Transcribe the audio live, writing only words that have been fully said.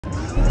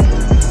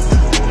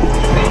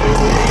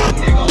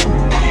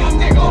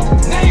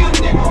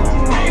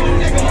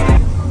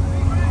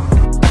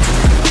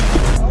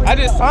I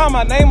just signed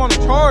my name on the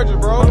charger,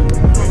 bro.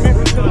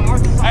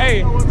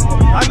 Hey,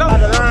 I know.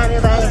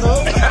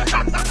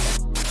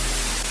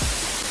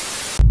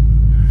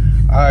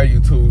 Alright,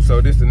 YouTube, so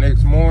this the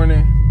next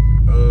morning.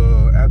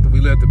 After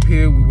we left the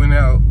pit, we went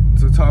out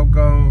to Top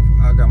Golf.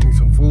 I got me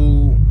some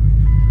food,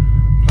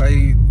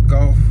 played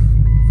golf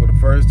for the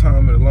first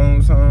time in a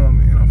long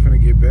time, and I'm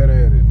finna get better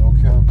at it, no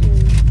cap,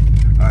 cause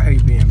I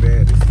hate being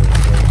bad at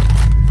stuff. So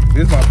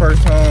this is my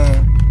first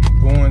time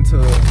going to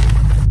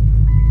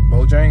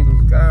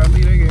Bojangles.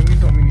 Golly, they gave me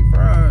so many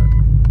fries.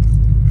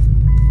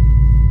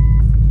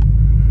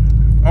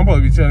 I'm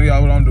supposed to be telling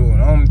y'all what I'm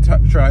doing. I'm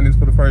trying this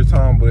for the first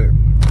time, but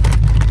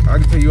I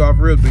can tell you off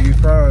real, these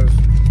fries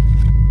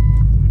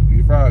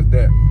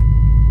that.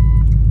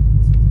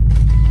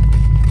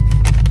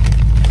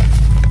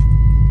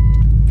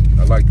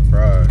 I like the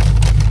fries.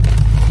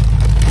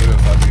 Get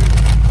up, I get it.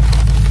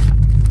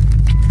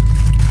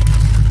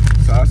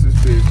 Sausage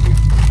biscuit.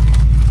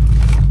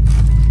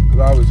 Cause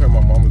I always heard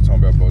my mama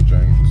talking about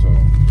Bojangles, so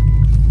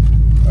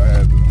I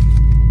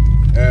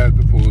had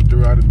to pull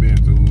through. I done been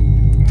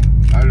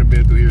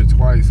through here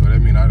twice, so that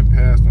means I done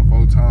passed them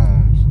 4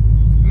 times.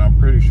 And I'm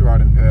pretty sure I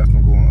done passed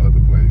them going other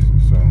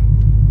places, so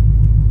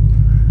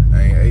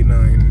I ain't ate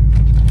nothing,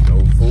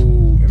 no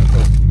food in a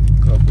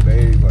couple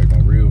days, like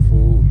on real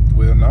food.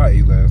 Well, no, I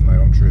ate last night,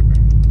 I'm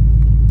tripping.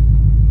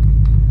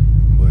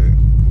 But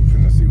we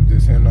finna see what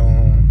this hint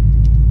on.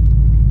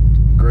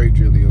 Grape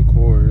jelly, of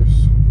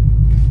course.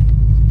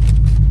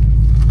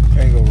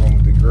 Can't go wrong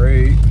with the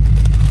grape.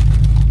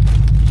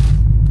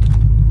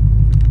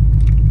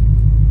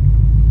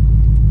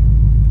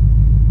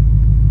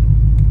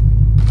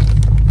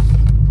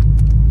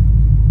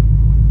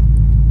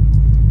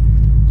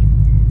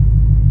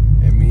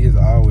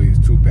 Always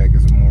 2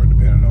 packets or more,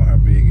 depending on how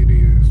big it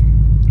is.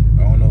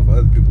 I don't know if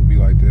other people be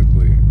like that,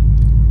 but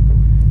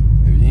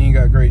if you ain't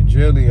got grape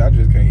jelly, I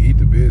just can't eat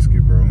the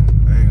biscuit, bro. I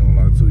ain't gonna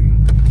lie to you.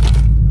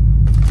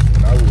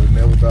 And I would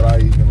never thought I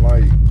even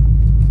like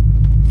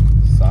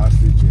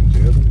sausage and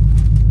jelly.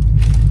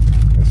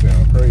 That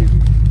sounds crazy,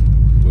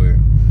 but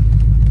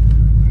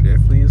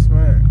definitely a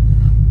smack.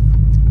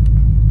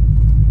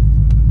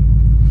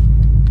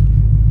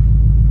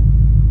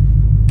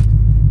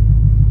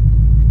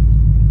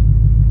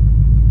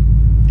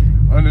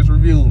 Honest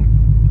review.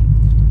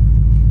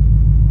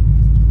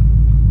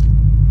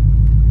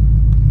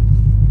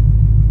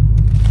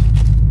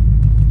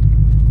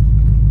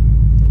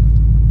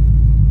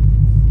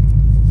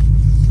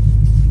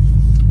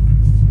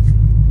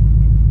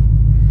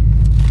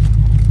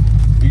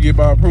 You get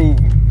my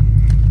approval.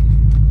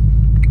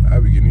 I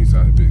be getting these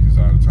sausage biscuits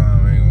all the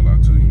time. I ain't gonna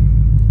lie to you.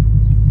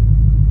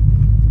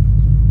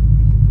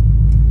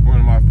 One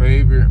of my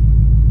favorite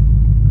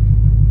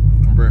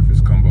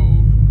breakfast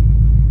combos.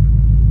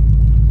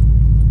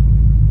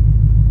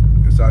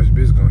 Sausage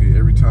biscuits gonna hit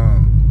every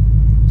time.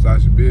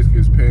 Sausage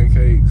biscuits,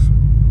 pancakes,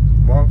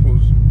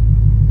 waffles.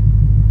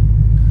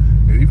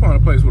 If you find a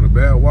place with a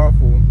bad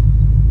waffle,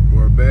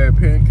 or a bad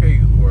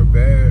pancake, or a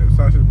bad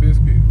sausage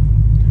biscuit,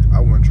 I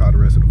wouldn't try the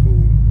rest of the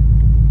food.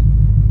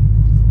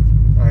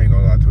 I ain't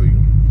gonna lie to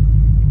you.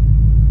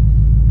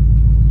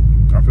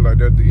 I feel like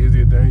that's the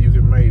easiest thing you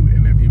can make,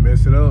 and if you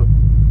mess it up,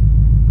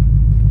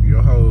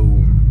 your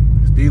whole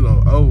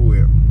stilo over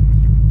with.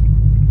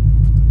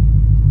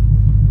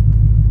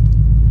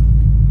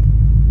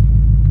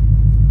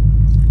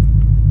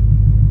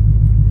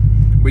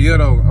 But yeah,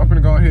 though, I'm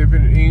finna go ahead and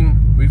finish eating.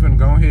 We finna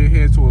go ahead and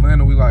head to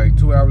Atlanta. We like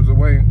 2 hours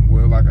away.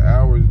 We're like an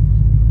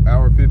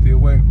hour 50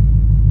 away.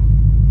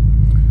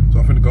 So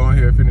I'm finna go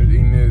ahead and finish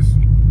eating this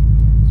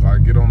so I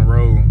can get on the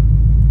road.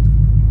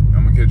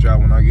 I'm gonna catch y'all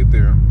when I get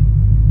there.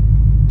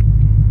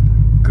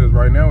 Cause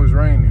right now it's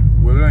raining.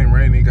 Well, it ain't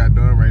raining, it got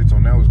done raining, so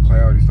now it's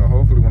cloudy. So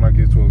hopefully when I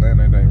get to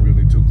Atlanta, it ain't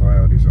really too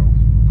cloudy, so.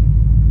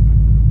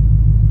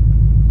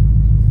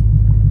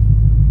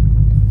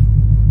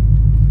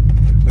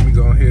 Let me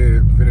go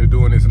ahead, finish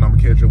doing this, and I'm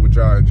gonna catch up with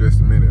y'all in just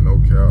a minute, no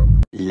cap.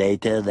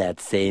 Later that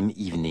same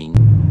evening.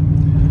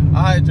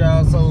 Alright,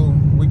 y'all, so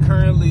we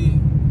currently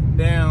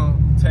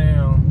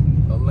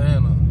downtown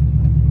Atlanta,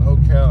 no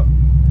cap.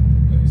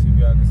 Let me see if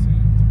y'all can see.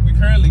 We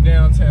currently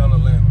downtown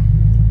Atlanta.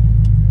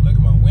 Look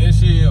at my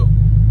windshield.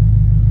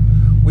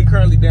 We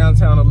currently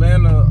downtown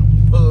Atlanta.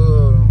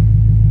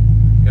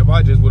 If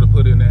I just would have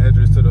put in the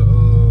address to the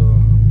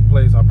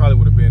place, I probably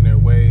would have been there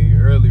way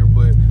earlier,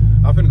 but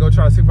I'm finna go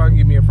try to see if I can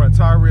get me a front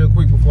tire real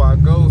quick before I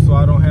go, so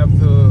I don't have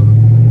to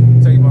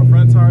take my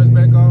front tires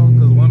back off,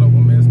 because one of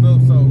them messed up.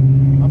 So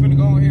I'm finna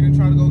go ahead and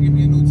try to go get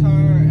me a new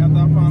tire. After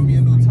I find me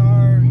a new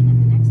tire,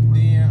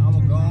 then I'm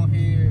gonna go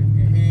ahead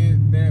and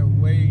head that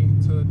way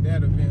to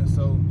that event.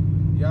 So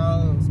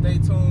y'all stay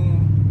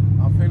tuned.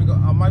 I'm finna go.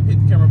 I might pick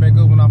the camera back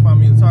up when I find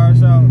me a tire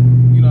shop.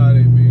 You know how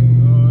they be.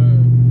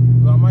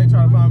 So I might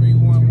try to find me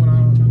one when I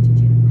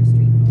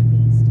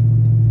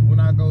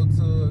go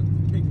to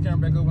pick the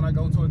camera back up when I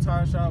go to a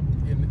tire shop.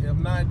 And if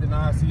not, then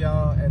I'll see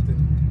y'all at the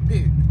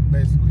pit,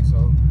 basically.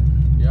 So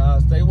y'all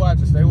stay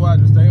watching, stay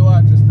watching, stay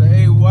watching,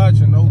 stay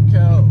watching, no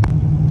cap.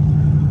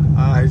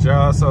 Alright,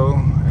 y'all, so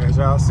as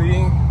y'all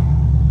see,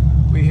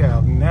 We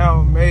have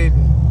now made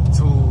it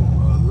to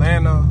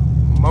Atlanta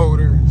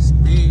Motor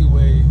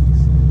Speedways.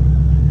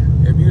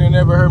 If you ain't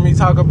never heard me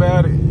talk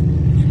about it,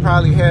 you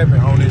probably haven't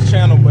on this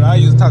channel, but I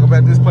used to talk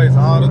about this place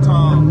all the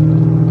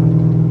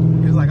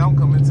time. It's like I'm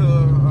coming to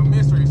a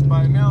mystery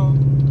spot now,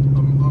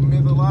 a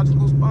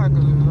mythological spot,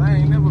 because I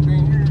ain't never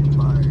been here.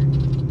 Like,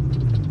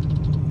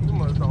 you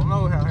must don't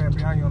know how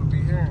happy I am to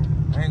be here.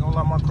 I ain't gonna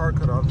let my car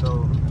cut off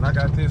though, and I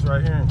got this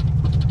right here.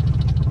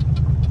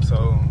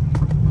 So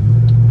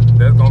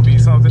that's gonna be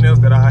something else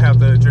that I have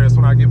to address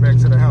when I get back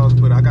to the house.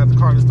 But I got the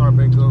car to start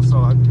back up, so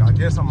I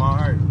guess I'm all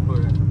right.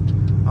 But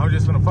I'm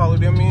just gonna follow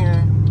them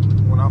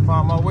in. When I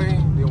find my way,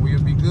 then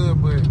we'll be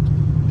good. But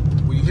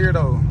we here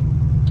though.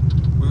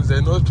 We was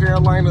at North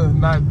Carolina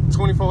not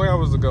 24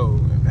 hours ago,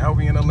 and now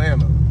we in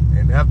Atlanta.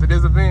 And after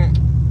this event,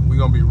 we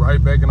gonna be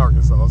right back in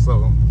Arkansas.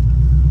 So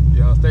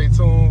y'all stay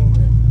tuned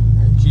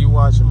and keep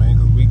watching, man,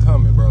 cause we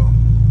coming, bro.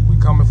 We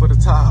coming for the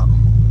top.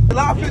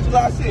 July 5th,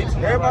 July 6th.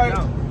 Everybody.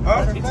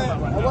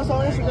 What's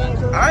on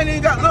Instagram? I ain't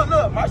even got,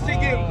 look, my shit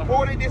getting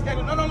 40, this, that.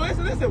 No,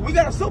 listen. We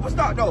got a super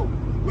stock though.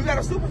 We got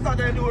a super stock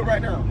that do it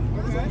right now.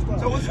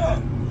 So what's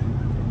up?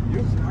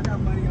 I got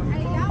money on the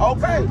phone.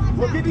 Okay,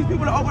 well get these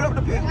people to open up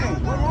the pit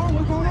then.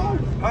 What's going on?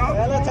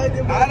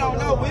 I don't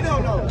know, we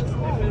don't know.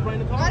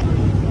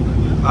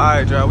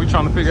 Alright, y'all, we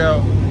trying to figure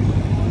out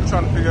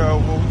what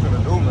we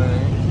finna do,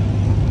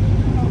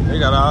 man. They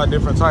got all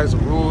different types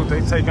of rules.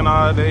 They taking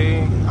all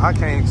day. I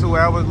came 2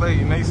 hours late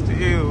and they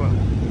still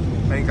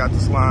ain't got the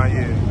slime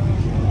yet.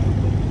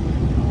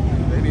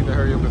 They need to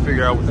hurry up and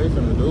figure out what they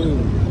finna do.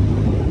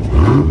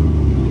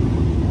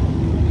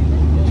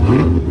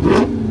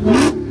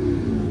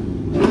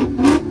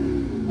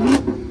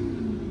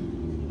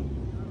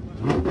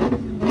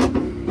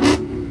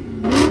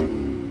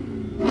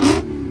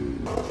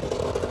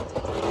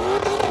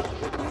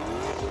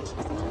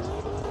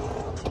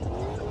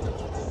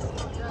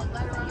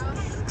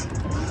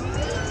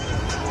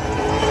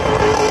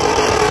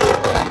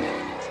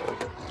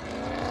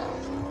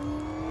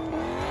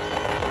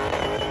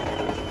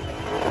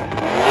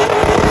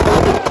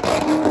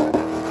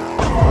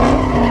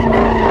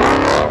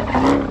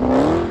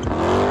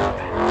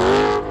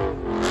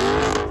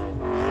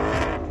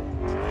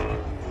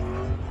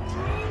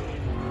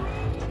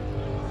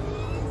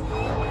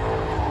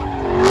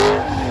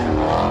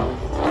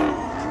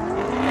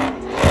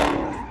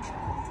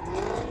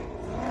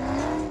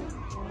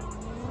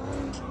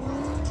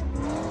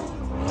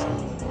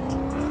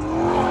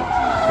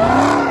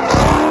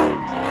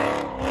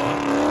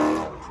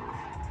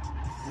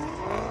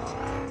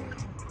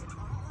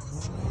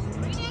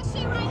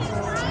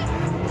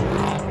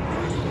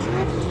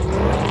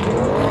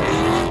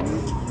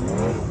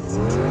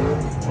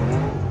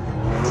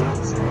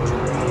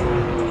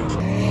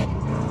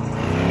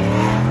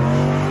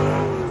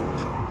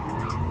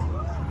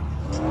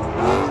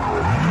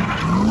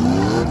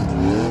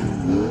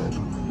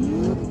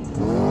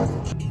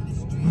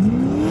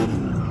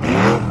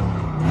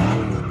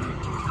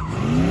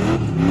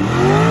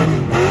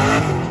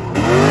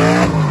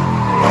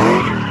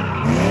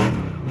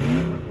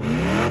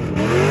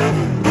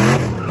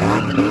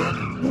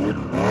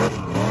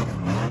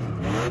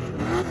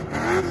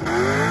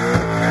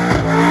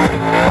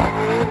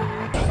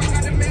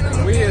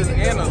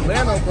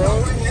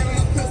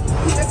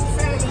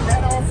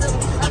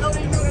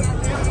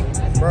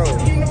 Bro,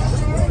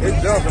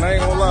 it's jumping, I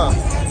ain't gonna lie.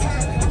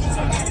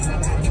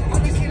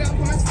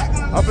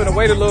 I'm finna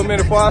wait a little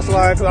minute before I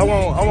slide because I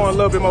want a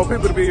little bit more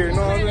people to be here, you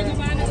know what I'm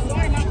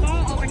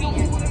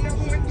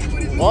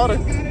saying? Water?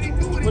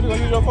 What you gonna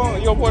use your phone?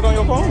 You gonna pour it on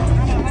your phone?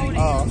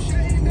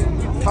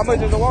 How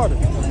much is the water?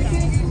 You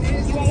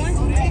want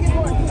one?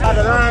 I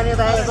don't know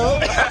anything, though.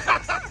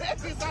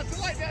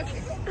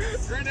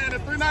 Granddad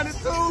at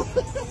 392.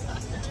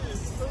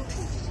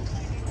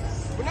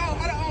 But no, I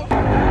don't.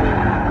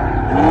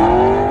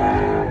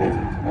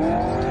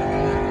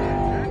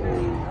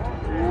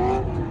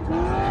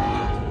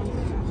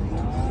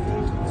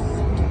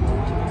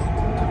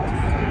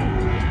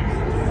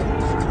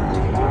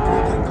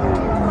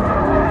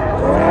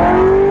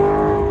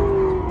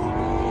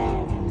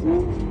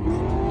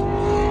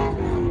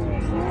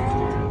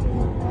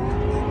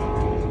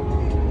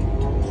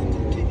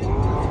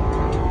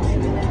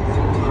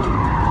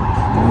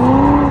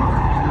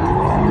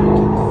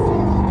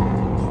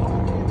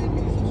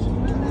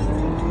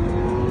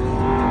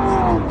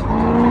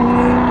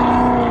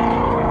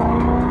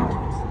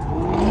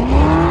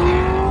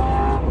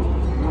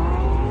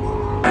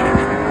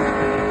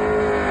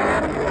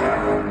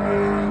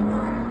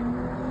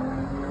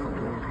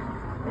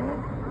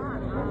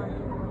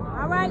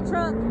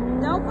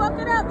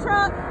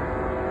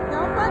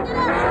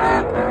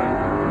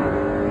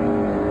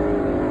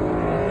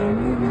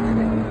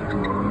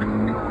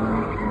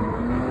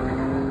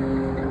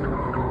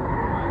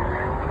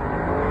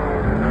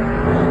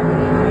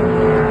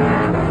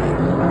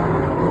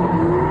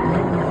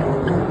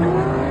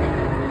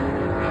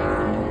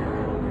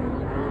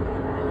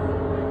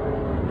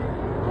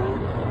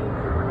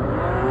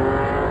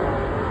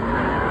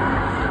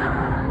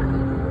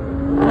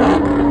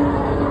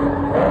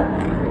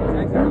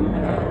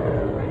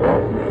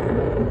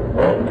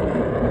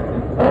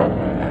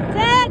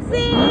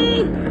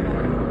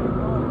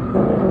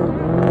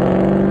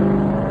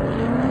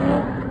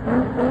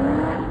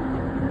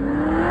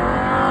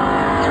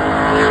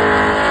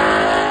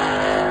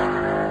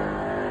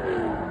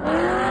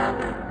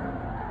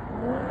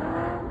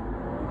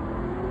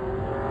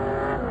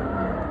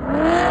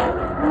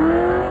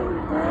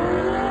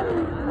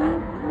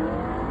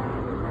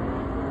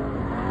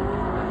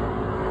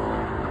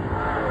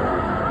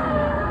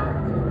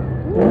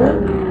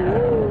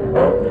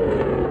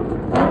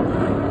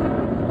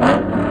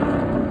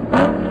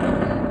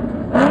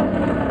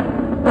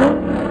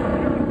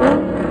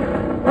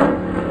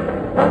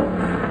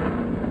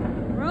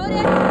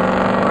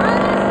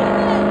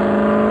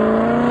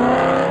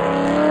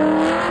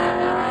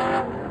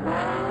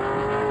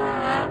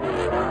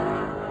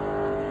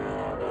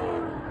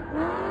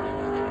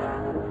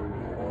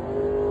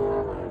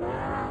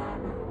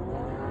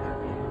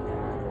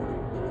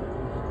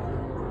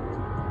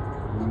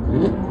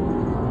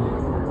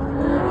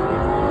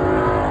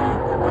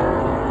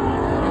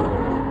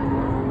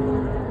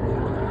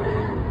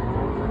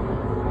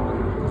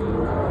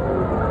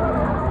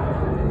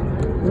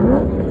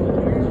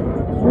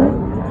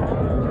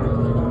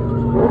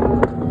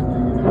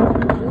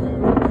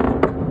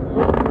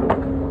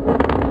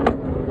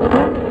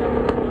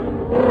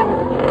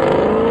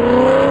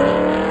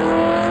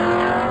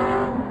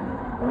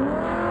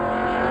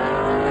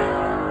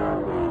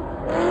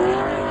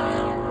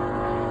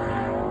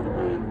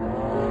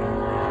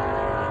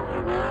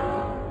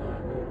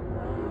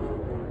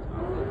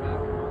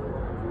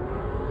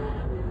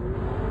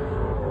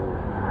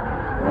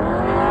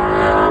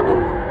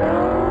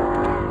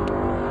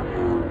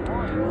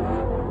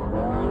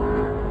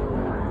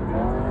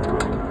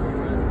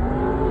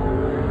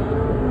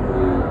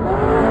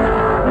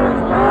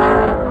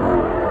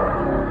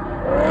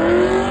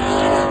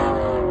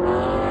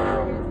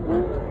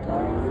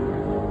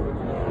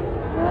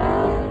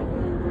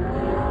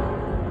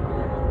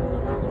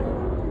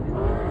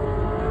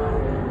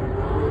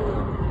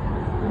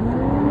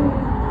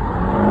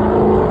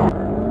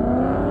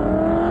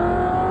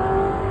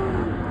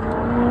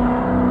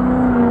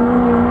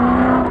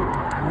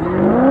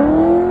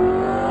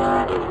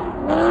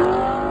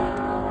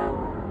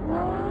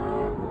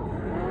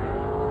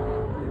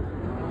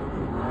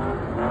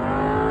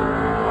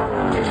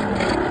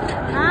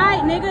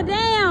 nigga,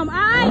 damn.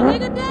 Alright,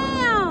 nigga,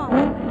 damn.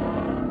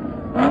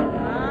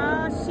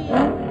 Ah, shit.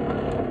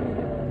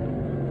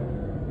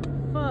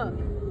 Fuck.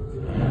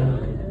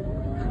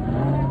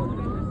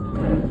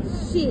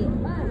 Shit.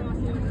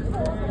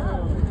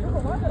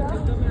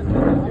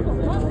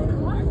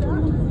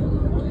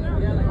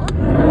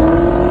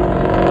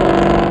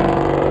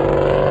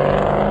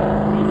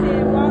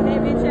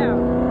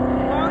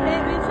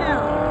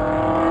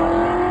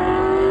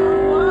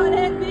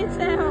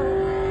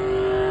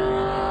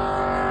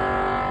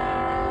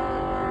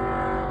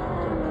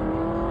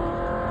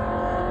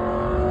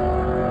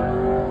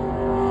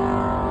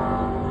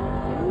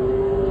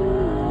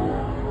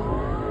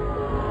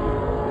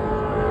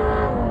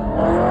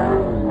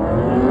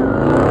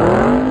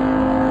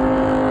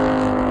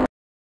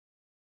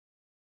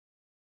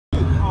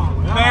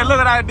 Man, look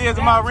at how it did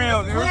to my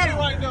rims. Look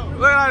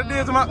at how it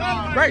did to my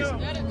brakes.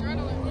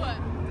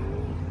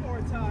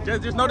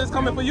 Just know this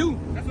coming for you.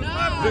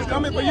 This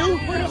coming for you.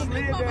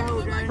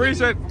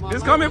 Appreciate it.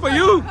 This coming for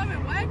you.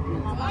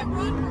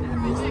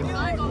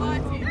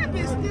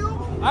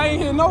 I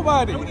ain't hitting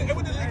nobody.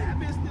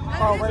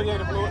 Oh,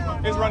 radiator fluid.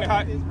 It's running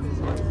hot.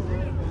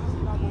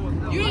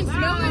 You didn't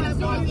smell it.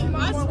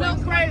 I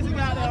smelled crazy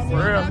about that. For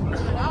real.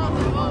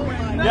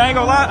 Yeah, I ain't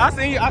gonna lie.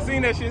 I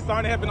seen that shit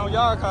starting to happen on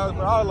y'all cars,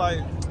 but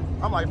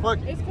I'm like, fuck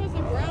it. It's because the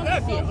ground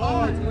is so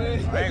hard. I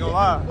ain't gonna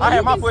lie. I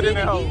had my foot in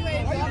that hole.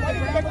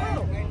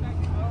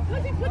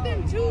 Because he put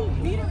them 2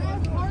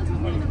 meter-ass cars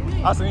in the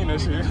pit. I seen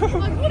that shit.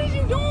 Like, what are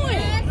you doing?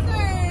 Yes,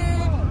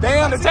 sir.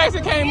 Damn, the taxi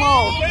came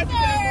off. Yes,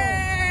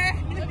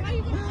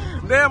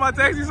 sir. Damn, my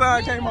taxi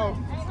sign came off.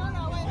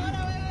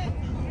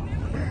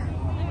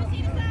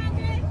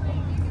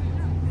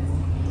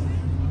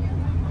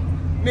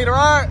 Need a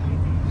ride?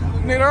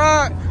 Need a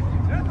ride?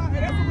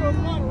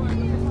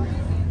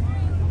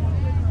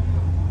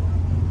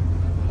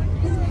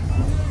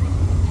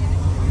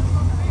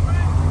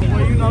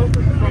 Well, you know,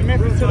 from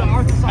Memphis to the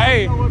Arkansas.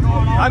 Hey,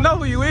 I know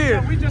who you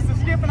is. We just a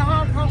skip and a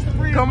hop across the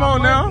bridge. Come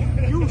on now.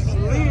 You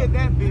slid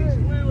that bitch.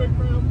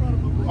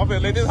 I'm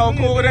finna let this whole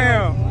cool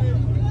down.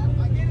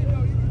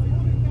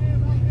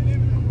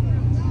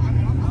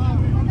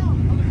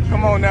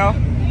 Come on now.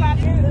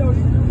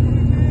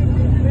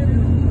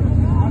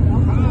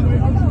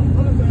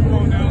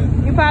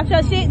 You pop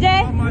your shit,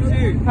 Jay? Pop my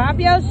shit. Pop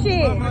your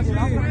shit. Pop my shit.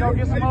 Go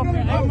get some off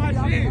Pop my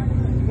shit.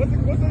 What's the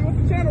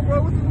channel,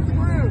 bro? What's the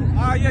gram?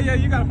 Yeah,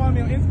 you gotta follow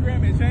me on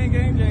Instagram at Chain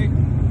Gang J.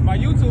 My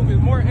YouTube is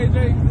more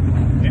AJ.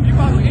 If you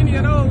follow any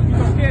of those, you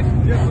gonna catch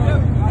me.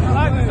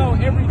 I just so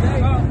every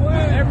day.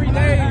 Every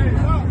day.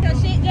 Your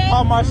shit, Jay?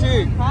 Pop my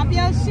shit. Pop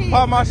your shit.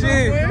 Pop my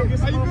shit.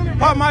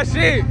 Pop my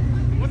shit.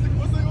 What's the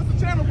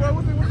channel, bro?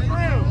 What's the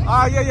gram?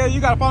 Yeah, you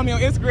gotta follow me on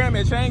Instagram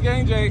at Chain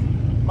Gang J.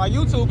 My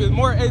YouTube is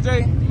more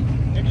AJ.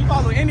 If you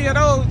follow any of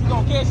those, you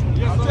gonna catch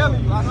me. I'm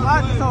telling you, I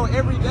slide this hole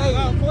every day.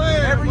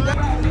 Every day.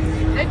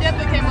 They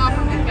definitely came off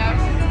from the couch.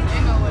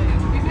 Ain't no way.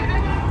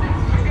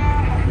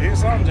 Here's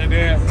something,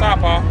 J.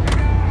 Top off.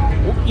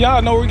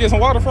 Y'all know where we get some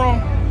water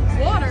from?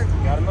 Water.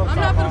 I'm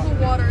not gonna put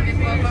water in this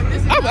motherfucker.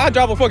 This is I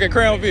drop a fucking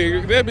Crown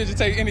Vic. That bitch will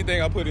take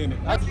anything I put in it.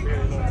 no, it's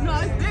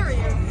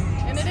Barrier.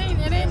 And it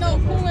ain't no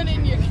coolant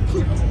in your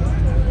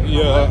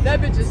Yeah. That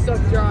bitch is so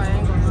dry. I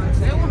ain't gonna lie.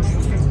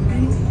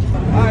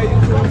 Alright,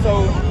 YouTube,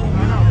 so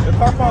the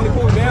car finally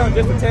pulled down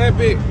just a tad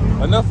bit,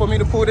 enough for me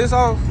to pull this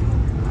off.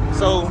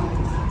 So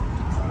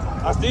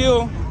I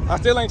still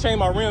ain't changed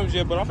my rims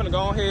yet, but I'm finna go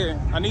on here.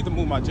 I need to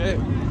move my jack.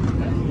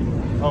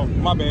 Oh,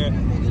 my bad.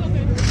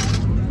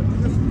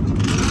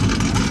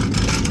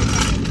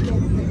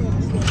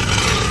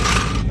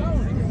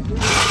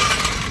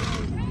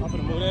 I'm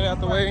finna move that out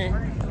the way.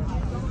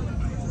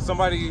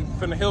 Somebody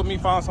finna help me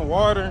find some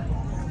water.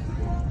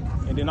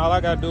 And then all I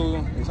gotta do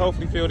is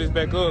hopefully fill this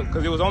back up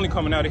because it was only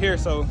coming out of here.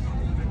 So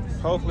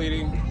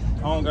hopefully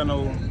I don't got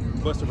no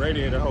busted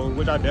radiator hole,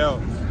 which I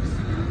doubt.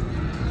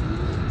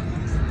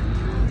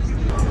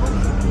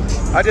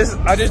 I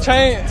just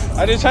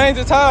changed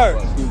the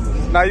tires.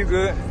 Now you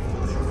good.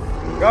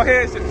 Go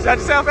ahead, shut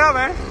yourself out,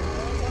 man.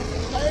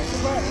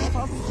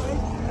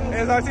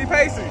 SRT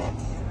Pacing.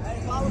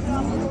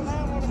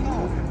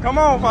 Come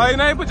on,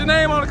 put your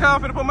name on the car.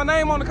 I'm finna put my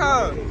name on the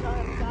car.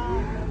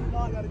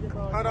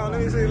 Hold on,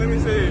 let me see.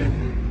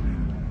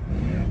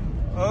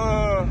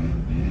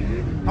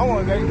 I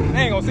want to, they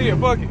ain't gonna see it,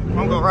 fuck it. I'm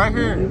gonna go right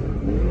here.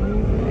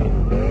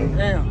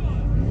 Damn.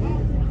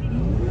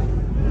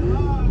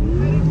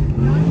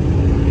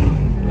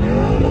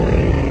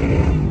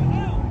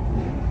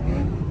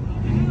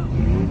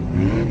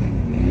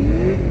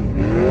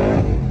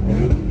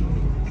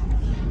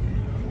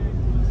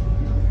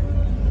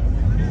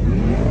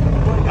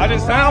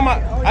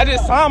 I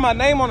just signed my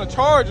name on the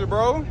charger,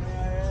 bro.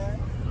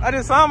 I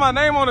just signed my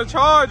name on the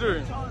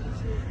charger.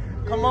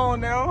 Come on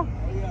now.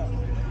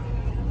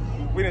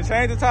 We done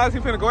changed the tires. He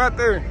finna go out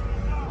there.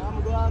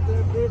 I'm gonna go out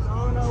there, bitch. I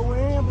don't know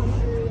when, but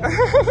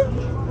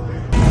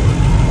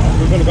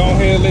we're gonna go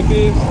ahead and let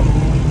this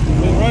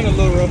run a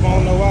little rough. I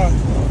don't know why.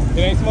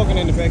 It ain't smoking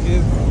in the back, is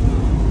it?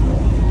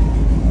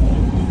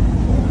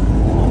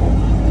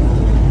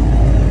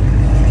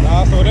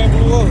 Nah, so that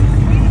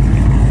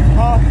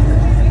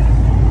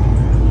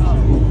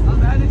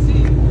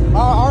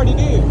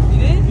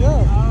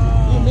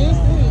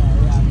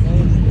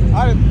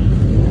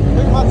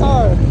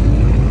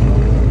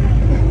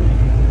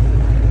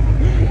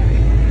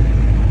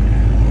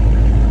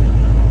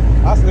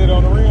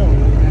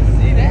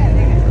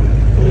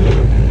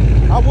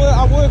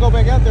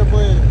back out there,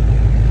 but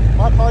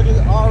my car just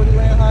already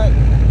ran hot.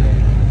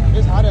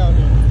 It's hot out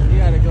here. You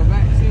gotta go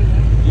back too.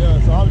 Yeah,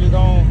 so I'm just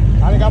on.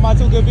 I done got my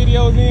 2 good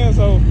videos in,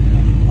 so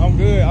I'm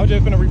good. I'm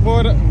just gonna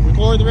record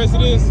the rest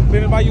of this,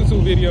 finish my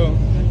YouTube video.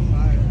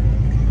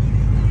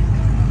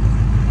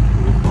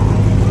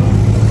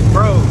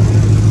 Bro,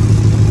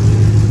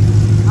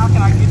 how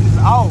can I get this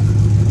off?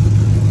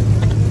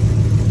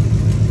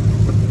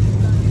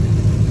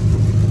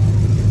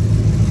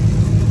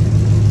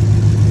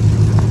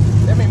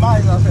 That mean my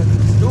exhaust has to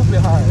be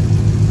stupid high.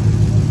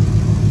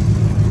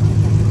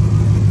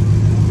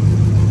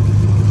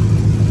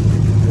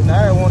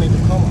 Now it won't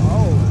even come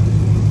on.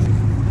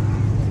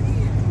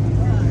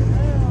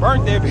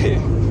 Burnt that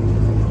bitch.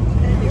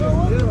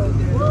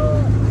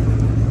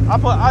 I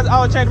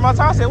was changing my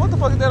tire. I said, what the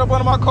fuck is that up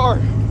under my car?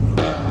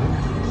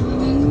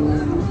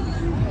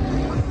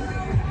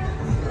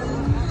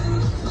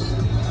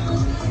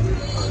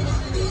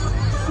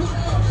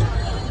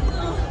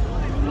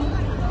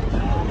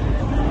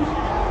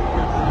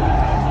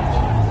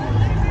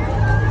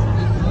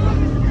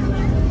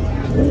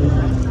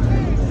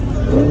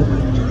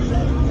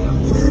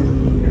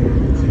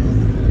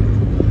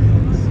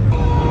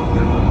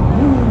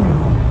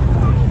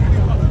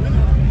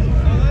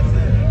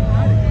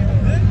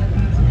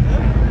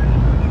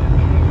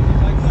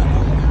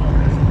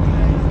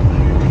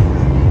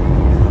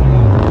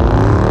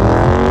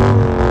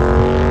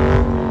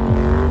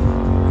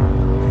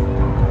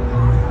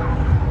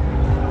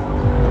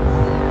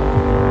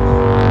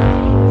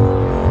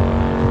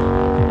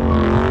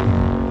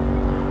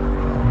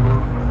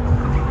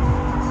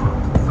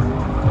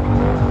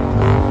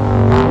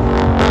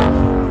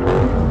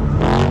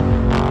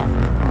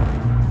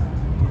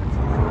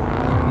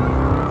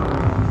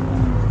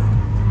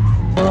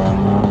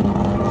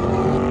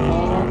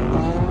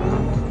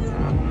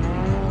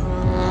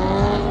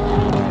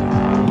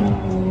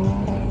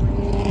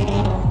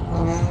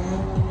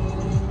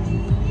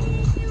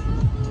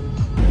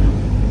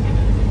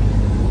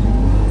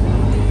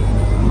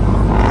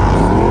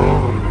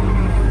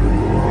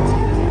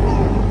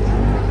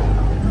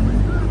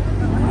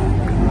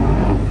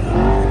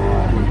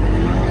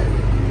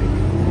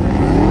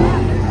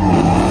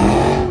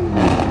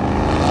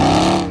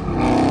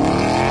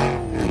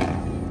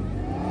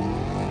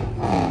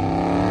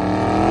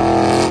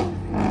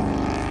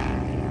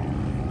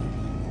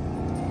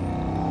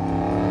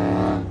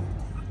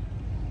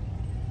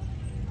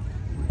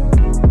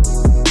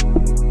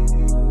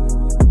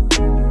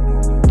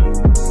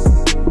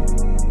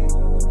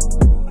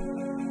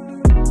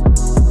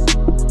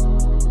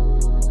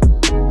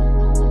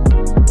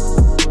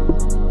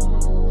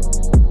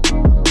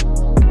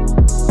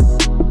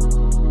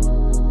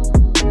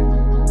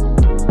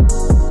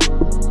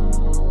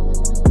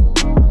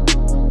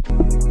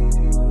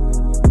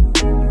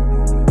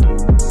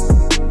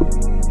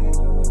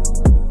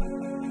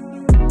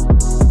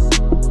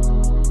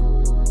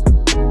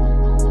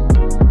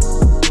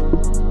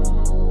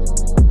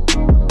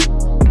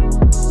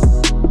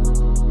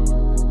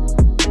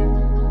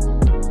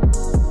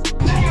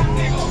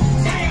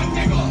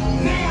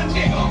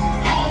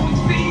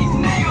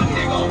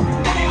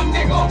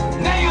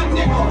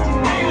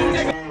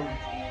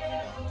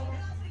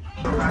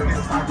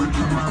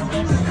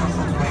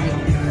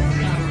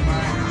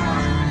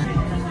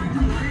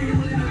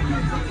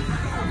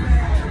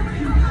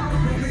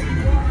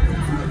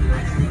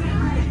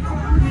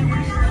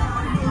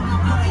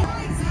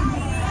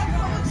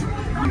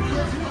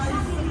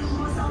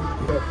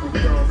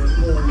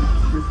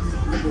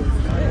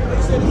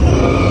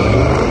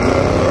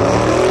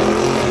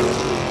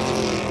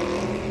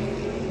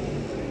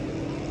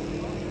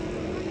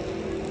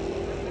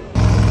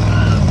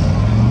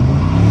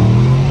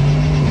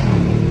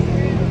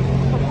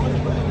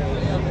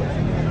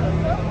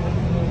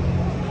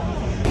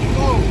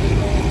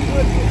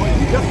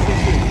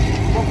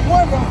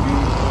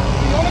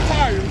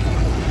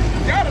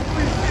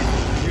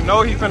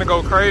 He finna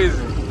go crazy.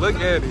 Look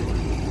at it.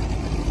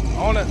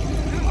 On it.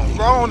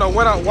 Bro, I don't know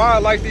why I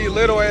like these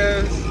little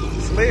ass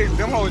slicks.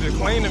 Them hoes just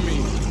cleaning me.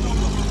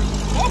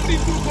 Both of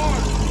these 2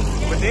 cars.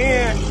 But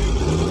then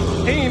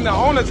he ain't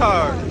on the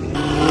tire.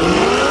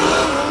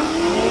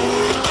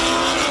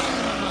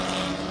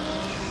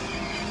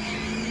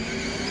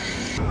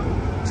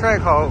 Track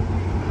hole.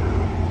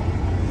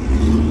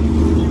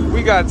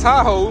 We got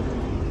Tahoe.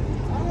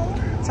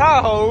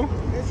 Tahoe.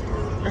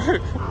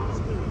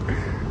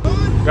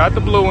 Got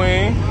the blue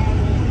wing.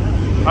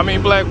 I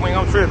mean black wing,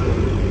 I'm tripping.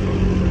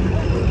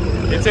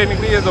 It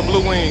technically is a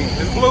blue wing.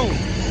 It's blue.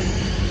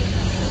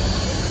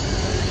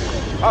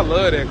 I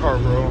love that car,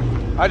 bro.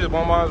 I just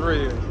want mine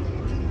red.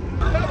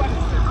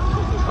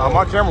 Oh,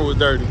 my camera was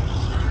dirty.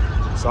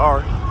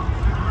 Sorry.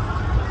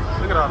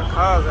 Look at all the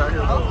cars out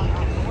here, bro.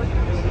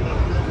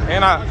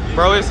 And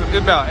bro, it's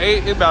about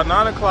 8, it's about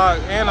 9 o'clock,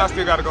 and I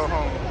still gotta go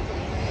home.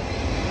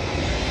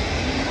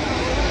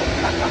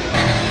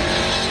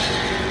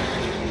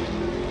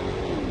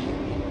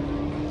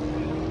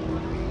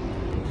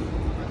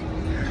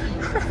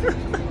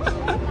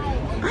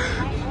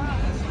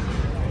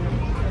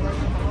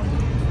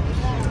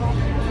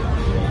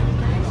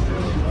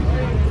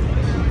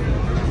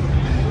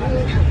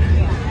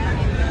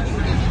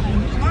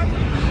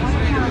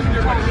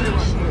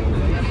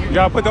 You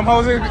gotta put them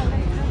hoes in.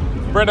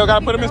 Brendo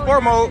gotta put them in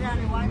sport mode.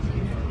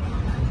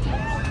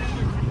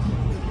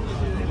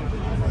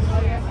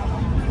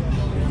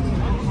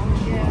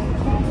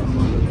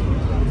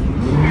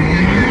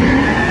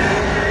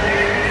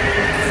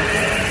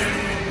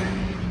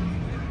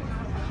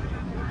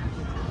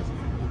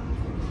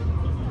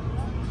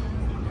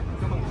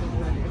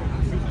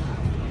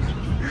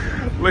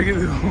 Look at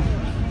them.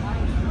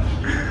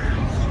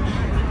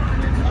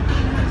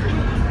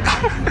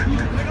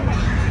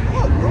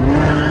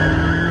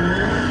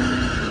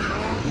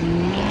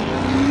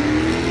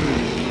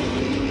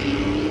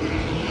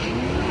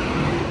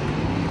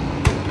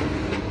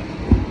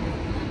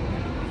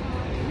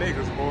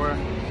 Niggas, boy.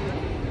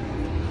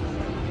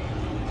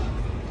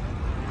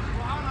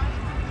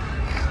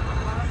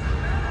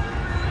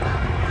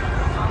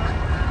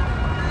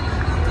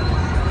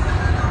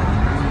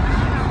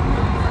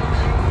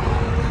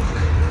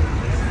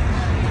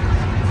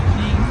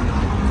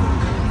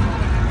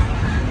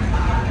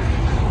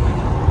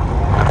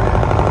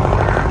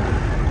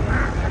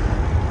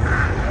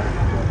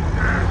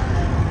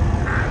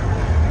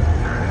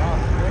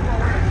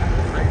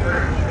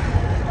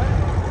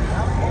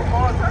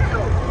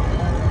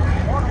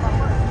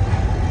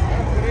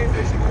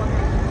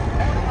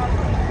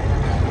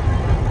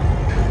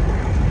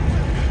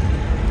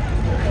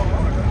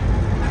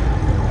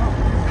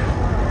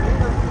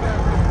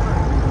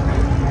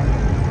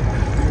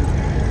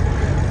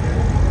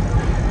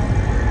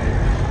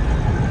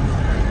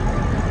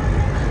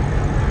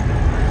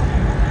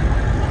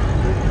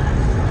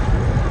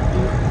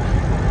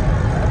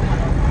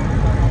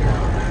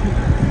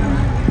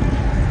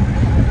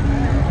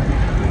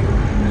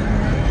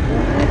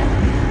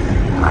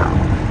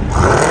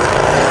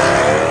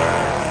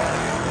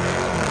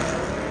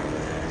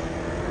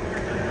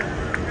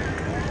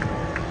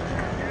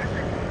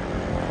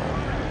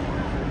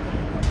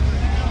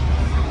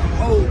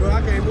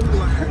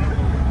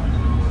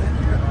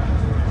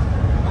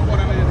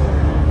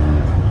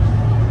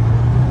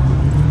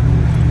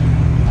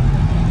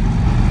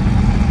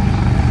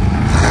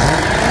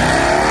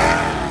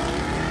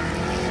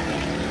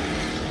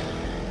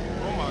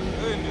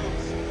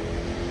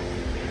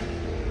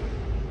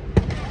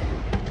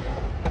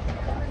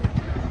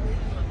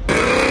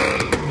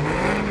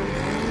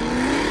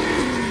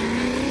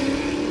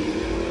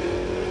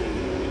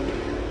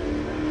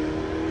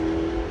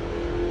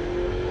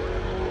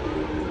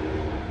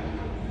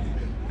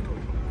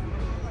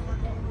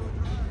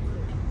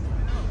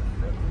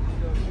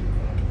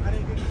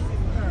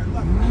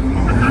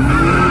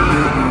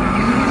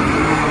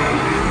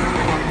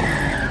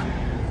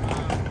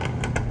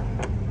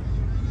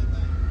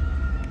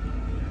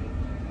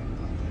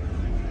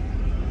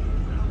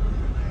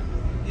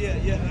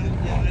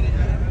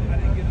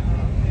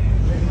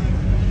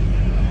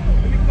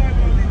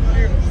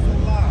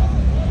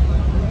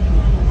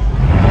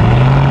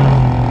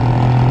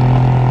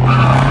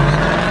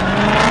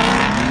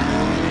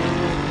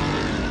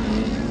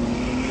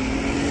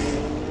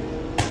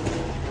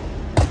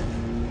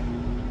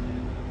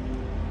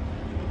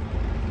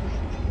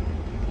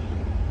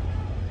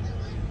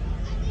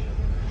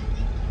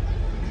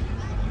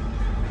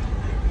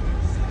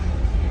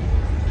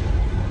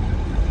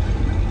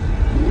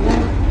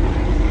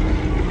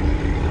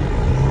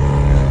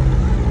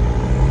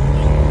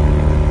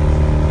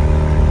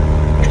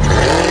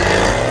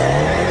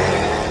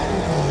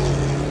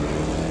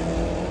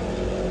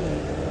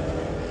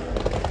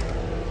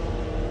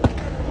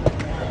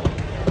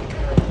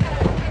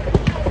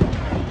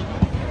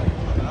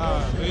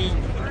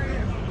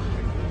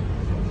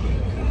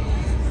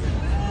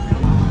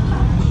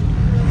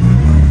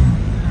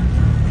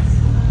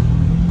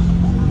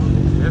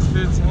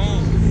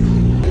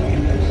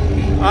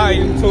 Alright,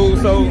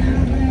 YouTube, so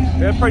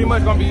that's pretty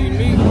much gonna be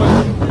me.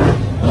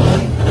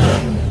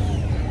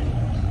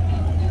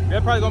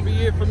 That's probably gonna be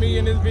it for me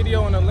in this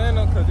video in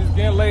Atlanta, because it's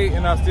getting late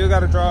and I still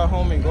gotta drive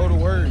home and go to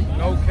work.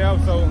 No cap,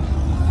 so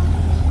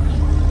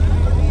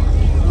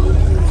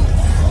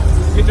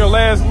get your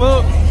last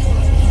look.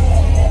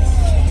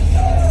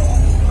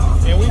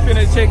 And we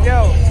finna check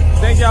out.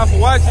 Thank y'all for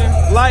watching.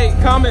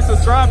 Like, comment,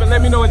 subscribe, and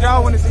let me know what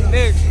y'all wanna see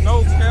next.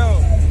 No cap.